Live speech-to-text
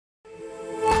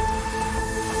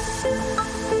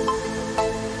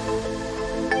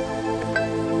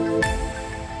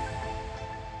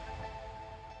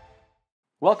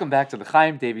Welcome back to the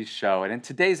Chaim Davies Show, and in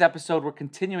today's episode, we're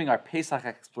continuing our Pesach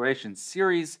exploration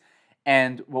series.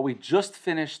 And what we just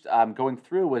finished going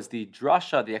through was the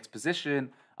drasha, the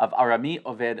exposition of Arami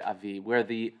Oved Avi, where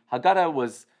the Haggadah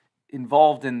was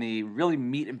involved in the really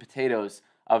meat and potatoes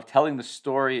of telling the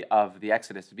story of the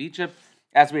Exodus of Egypt,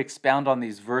 as we expound on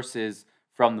these verses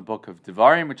from the book of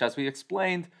Devarim, which, as we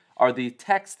explained, are the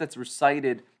texts that's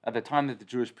recited at the time that the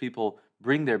Jewish people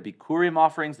bring their Bikurim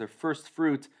offerings, their first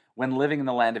fruit, when living in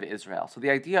the land of Israel. So the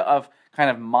idea of kind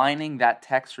of mining that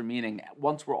text for meaning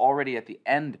once we're already at the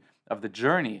end of the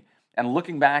journey and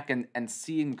looking back and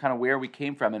seeing kind of where we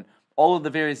came from and all of the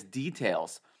various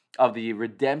details of the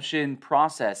redemption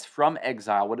process from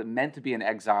exile, what it meant to be in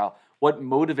exile, what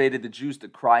motivated the Jews to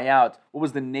cry out, what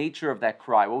was the nature of that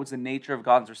cry, what was the nature of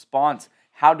God's response,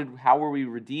 how were we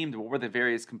redeemed, what were the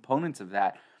various components of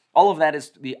that. All of that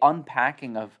is the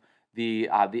unpacking of the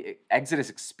Exodus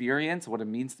experience, what it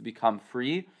means to become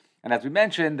free. And as we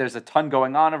mentioned, there's a ton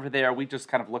going on over there. We just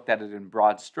kind of looked at it in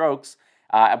broad strokes.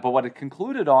 But what it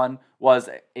concluded on was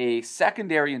a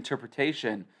secondary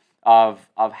interpretation of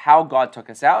how God took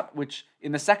us out, which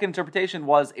in the second interpretation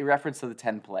was a reference to the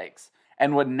 10 plagues.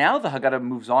 And what now the Haggadah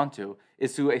moves on to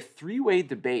is to a three-way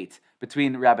debate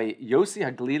between Rabbi Yossi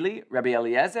Haglili, Rabbi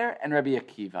Eliezer, and Rabbi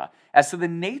Akiva as to the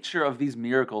nature of these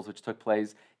miracles which took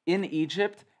place in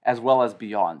Egypt as well as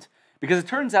beyond. Because it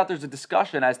turns out there's a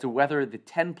discussion as to whether the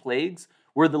 10 plagues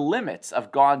were the limits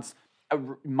of God's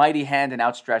mighty hand and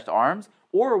outstretched arms,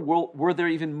 or were there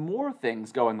even more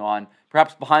things going on,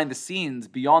 perhaps behind the scenes,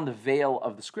 beyond the veil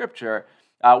of the scripture,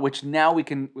 which now we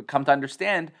can come to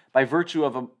understand by virtue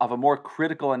of a more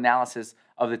critical analysis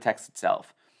of the text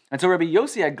itself. And so Rabbi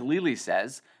Yossi Haglili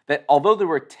says that although there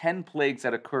were 10 plagues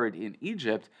that occurred in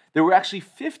Egypt, there were actually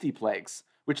 50 plagues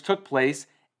which took place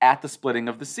at the splitting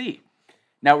of the sea.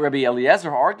 Now, Rabbi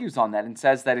Eliezer argues on that and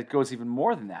says that it goes even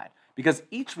more than that, because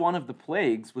each one of the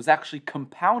plagues was actually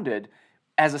compounded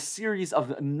as a series of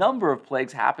a number of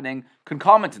plagues happening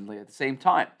concomitantly at the same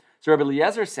time. So Rabbi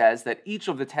Eliezer says that each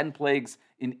of the 10 plagues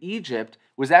in Egypt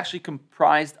was actually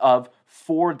comprised of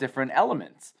 4 different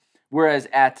elements, whereas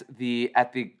at the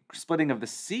splitting of the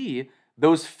sea,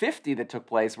 those 50 that took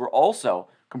place were also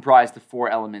comprised of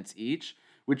 4 elements each,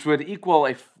 which would equal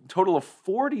a total of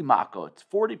 40 makot,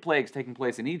 40 plagues taking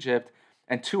place in Egypt,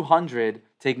 and 200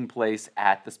 taking place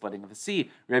at the splitting of the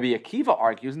sea. Rabbi Akiva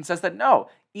argues and says that no,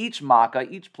 each makkah,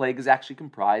 each plague is actually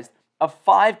comprised of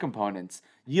 5 components,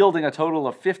 yielding a total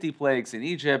of 50 plagues in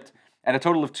Egypt and a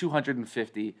total of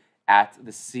 250 at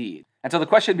the sea. And so the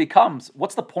question becomes,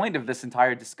 what's the point of this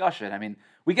entire discussion? I mean,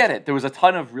 we get it. There was a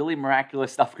ton of really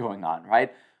miraculous stuff going on,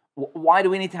 right? Why do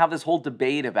we need to have this whole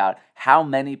debate about how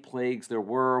many plagues there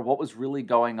were, what was really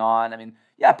going on? I mean,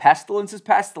 yeah, pestilence is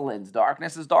pestilence,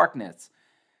 darkness is darkness.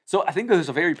 So I think there's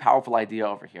a very powerful idea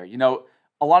over here. You know,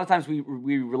 a lot of times we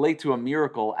relate to a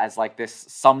miracle as like this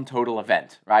sum total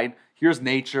event, right? Here's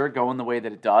nature going the way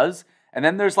that it does, and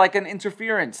then there's like an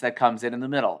interference that comes in the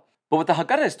middle. But what the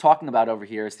Haggadah is talking about over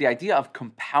here is the idea of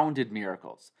compounded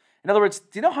miracles. In other words,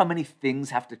 do you know how many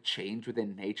things have to change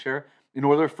within nature in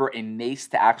order for a nace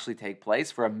to actually take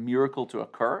place, for a miracle to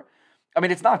occur? I mean,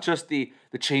 it's not just the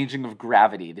changing of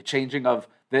gravity, the changing of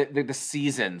the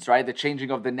seasons, right? The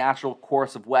changing of the natural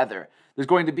course of weather. There's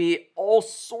going to be all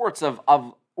sorts of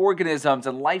organisms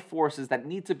and life forces that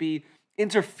need to be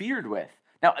interfered with.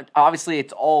 Now, obviously,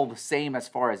 it's all the same as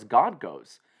far as God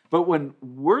goes. But when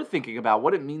we're thinking about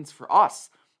what it means for us,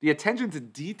 the attention to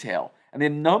detail and the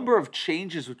number of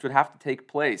changes which would have to take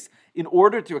place in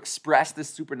order to express this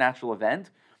supernatural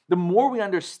event, the more we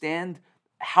understand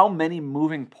how many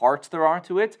moving parts there are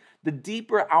to it, the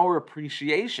deeper our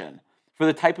appreciation for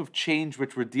the type of change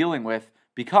which we're dealing with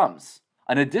becomes.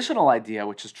 An additional idea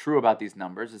which is true about these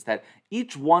numbers is that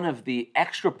each one of the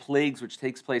extra plagues which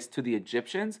takes place to the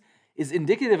Egyptians is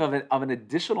indicative of an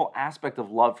additional aspect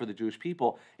of love for the Jewish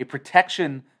people, a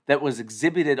protection that was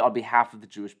exhibited on behalf of the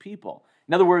Jewish people.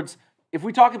 In other words, if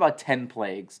we talk about 10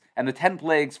 plagues, and the 10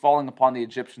 plagues falling upon the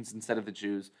Egyptians instead of the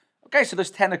Jews, okay, so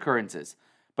there's 10 occurrences.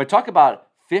 But talk about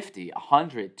 50,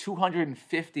 100,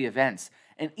 250 events,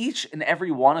 and each and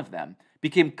every one of them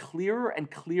became clearer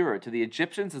and clearer to the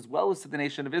Egyptians as well as to the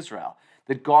nation of Israel,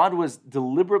 that God was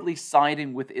deliberately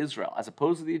siding with Israel as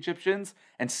opposed to the Egyptians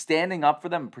and standing up for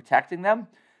them and protecting them.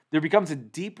 There becomes a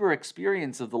deeper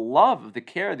experience of the love, of the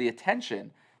care, the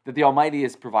attention that the Almighty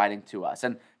is providing to us.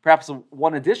 And perhaps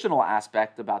one additional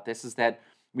aspect about this is that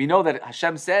we know that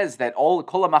Hashem says that all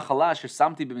kol ha'machala asher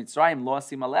samti b'Mitzrayim lo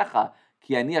asim alecha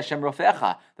ki ani Hashem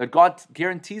rofecha, that God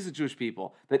guarantees the Jewish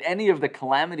people that any of the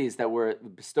calamities that were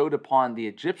bestowed upon the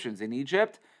Egyptians in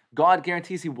Egypt, God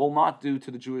guarantees He will not do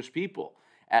to the Jewish people.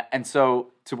 And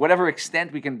so, to whatever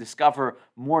extent we can discover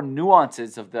more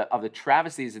nuances of the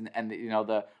travesties and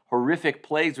the horrific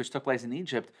plagues which took place in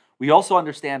Egypt, we also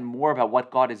understand more about what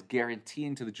God is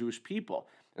guaranteeing to the Jewish people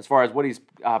as far as what He's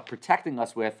protecting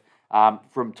us with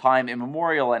from time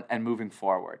immemorial and moving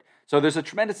forward. So there's a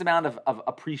tremendous amount of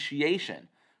appreciation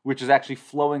which is actually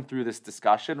flowing through this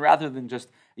discussion, rather than just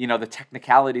the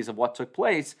technicalities of what took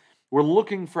place. We're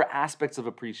looking for aspects of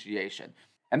appreciation.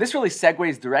 And this really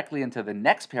segues directly into the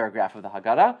next paragraph of the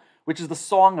Haggadah, which is the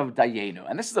Song of Dayenu.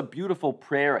 And this is a beautiful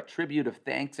prayer, a tribute of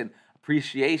thanks and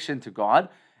appreciation to God,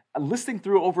 listing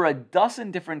through over a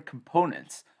dozen different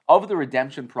components of the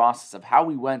redemption process, of how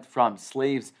we went from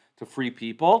slaves to free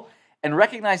people, and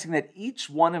recognizing that each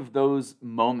one of those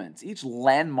moments, each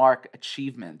landmark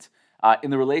achievement in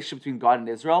the relationship between God and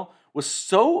Israel was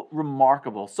so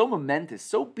remarkable, so momentous,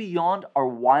 so beyond our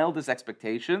wildest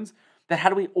expectations, that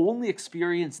had we only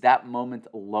experienced that moment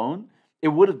alone, it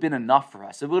would have been enough for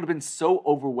us. It would have been so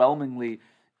overwhelmingly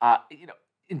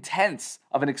intense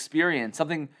of an experience,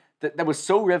 something that was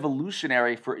so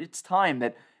revolutionary for its time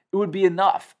that it would be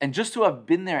enough. And just to have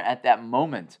been there at that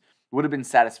moment would have been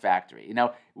satisfactory.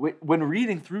 When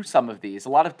reading through some of these, a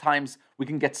lot of times we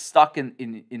can get stuck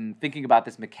in thinking about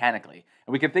this mechanically.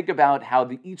 And we can think about how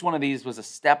each one of these was a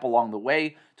step along the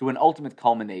way to an ultimate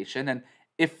culmination. And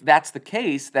if that's the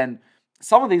case, then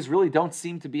some of these really don't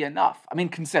seem to be enough. I mean,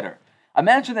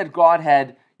 imagine that God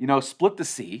had, split the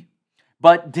sea,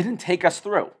 but didn't take us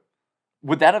through.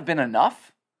 Would that have been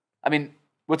enough? I mean,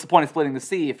 what's the point of splitting the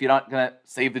sea if you're not going to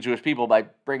save the Jewish people by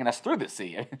bringing us through the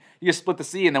sea? You just split the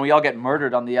sea and then we all get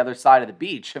murdered on the other side of the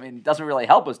beach. I mean, it doesn't really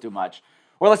help us too much.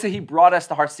 Or let's say He brought us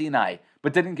to Har Sinai,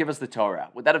 but didn't give us the Torah.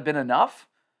 Would that have been enough?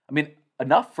 I mean,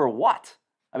 enough for what?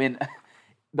 I mean,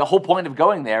 the whole point of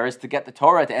going there is to get the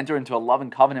Torah, to enter into a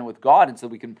loving covenant with God, and so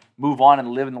we can move on and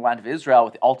live in the land of Israel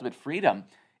with the ultimate freedom.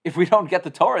 If we don't get the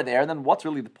Torah there, then what's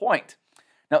really the point?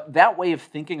 Now, that way of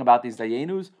thinking about these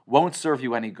Dayenus won't serve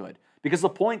you any good, because the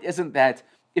point isn't that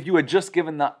if you had just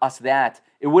given us that,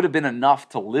 it would have been enough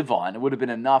to live on. It would have been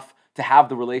enough to have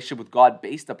the relationship with God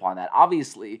based upon that.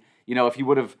 Obviously, if you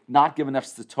would have not given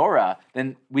us the Torah,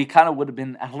 then we kind of would have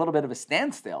been at a little bit of a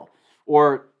standstill.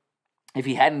 Or if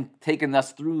He hadn't taken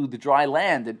us through the dry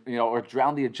land, or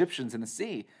drowned the Egyptians in the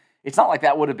sea, it's not like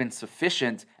that would have been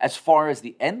sufficient as far as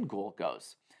the end goal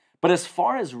goes. But as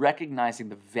far as recognizing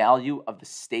the value of the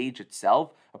stage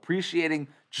itself, appreciating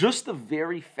just the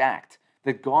very fact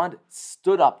that God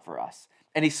stood up for us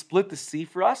and He split the sea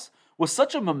for us, was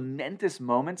such a momentous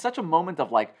moment, such a moment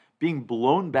of being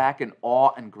blown back in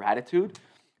awe and gratitude,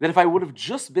 that if I would have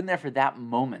just been there for that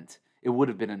moment, it would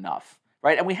have been enough,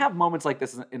 right? And we have moments like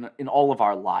this in all of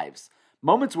our lives,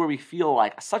 moments where we feel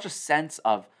such a sense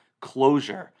of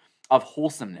closure, of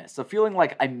wholesomeness, of feeling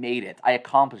like I made it, I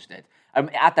accomplished it. I'm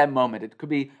at that moment. It could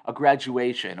be a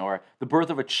graduation or the birth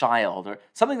of a child or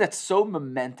something that's so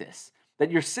momentous that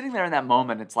you're sitting there in that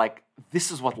moment. It's like, this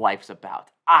is what life's about.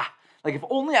 If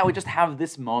only I would just have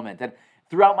this moment. And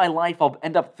throughout my life, I'll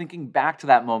end up thinking back to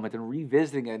that moment and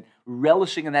revisiting it,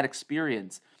 relishing in that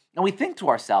experience. And we think to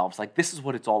ourselves, this is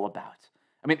what it's all about.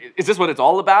 I mean, is this what it's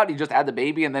all about? You just had the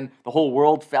baby and then the whole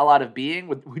world fell out of being?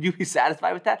 Would you be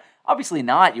satisfied with that? Obviously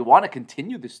not. You want to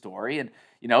continue the story. And,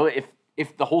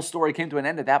 if the whole story came to an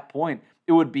end at that point,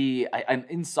 it would be an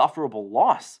insufferable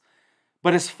loss.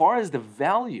 But as far as the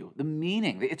value, the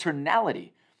meaning, the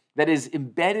eternality that is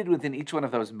embedded within each one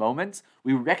of those moments,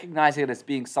 we recognize it as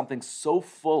being something so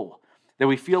full that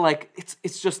we feel like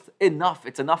it's just enough.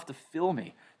 It's enough to fill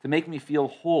me, to make me feel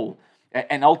whole,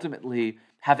 and ultimately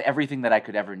have everything that I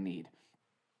could ever need.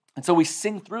 And so we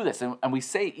sing through this, and we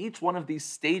say each one of these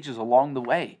stages along the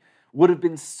way would have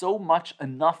been so much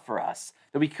enough for us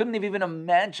that we couldn't have even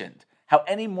imagined how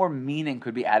any more meaning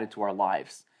could be added to our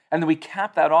lives. And then we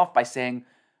cap that off by saying,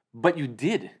 but you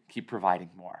did keep providing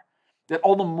more. That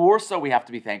all the more so we have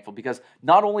to be thankful, because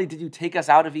not only did you take us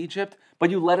out of Egypt, but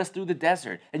you led us through the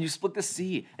desert, and you split the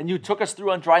sea, and you took us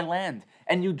through on dry land,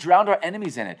 and you drowned our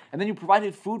enemies in it, and then you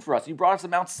provided food for us, and you brought us to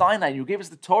Mount Sinai, and you gave us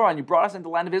the Torah, and you brought us into the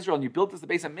land of Israel, and you built us the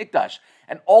base of Mikdash.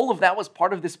 And all of that was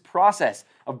part of this process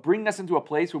of bringing us into a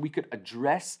place where we could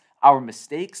address our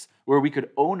mistakes, where we could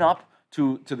own up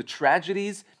to the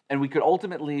tragedies, and we could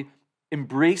ultimately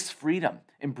embrace freedom,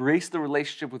 embrace the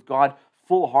relationship with God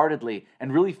full-heartedly,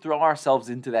 and really throw ourselves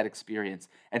into that experience.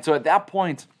 And so at that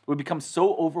point, we become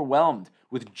so overwhelmed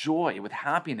with joy, with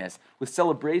happiness, with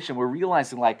celebration. We're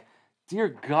realizing dear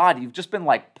God, you've just been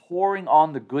pouring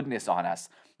on the goodness on us,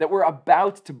 that we're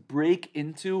about to break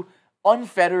into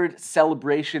unfettered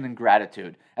celebration and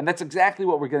gratitude. And that's exactly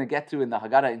what we're going to get to in the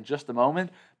Haggadah in just a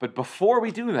moment. But before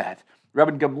we do that,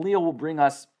 Rabbi Gamliel will bring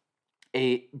us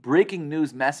a breaking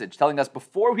news message telling us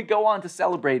before we go on to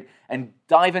celebrate and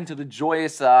dive into the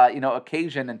joyous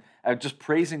occasion and just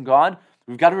praising God,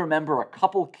 we've got to remember a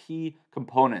couple key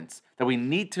components that we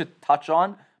need to touch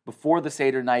on before the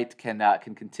Seder night can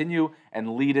continue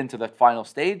and lead into the final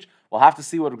stage. We'll have to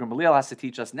see what Gamaliel has to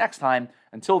teach us next time.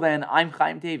 Until then, I'm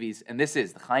Chaim Davies, and this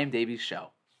is the Chaim Davies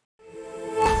Show.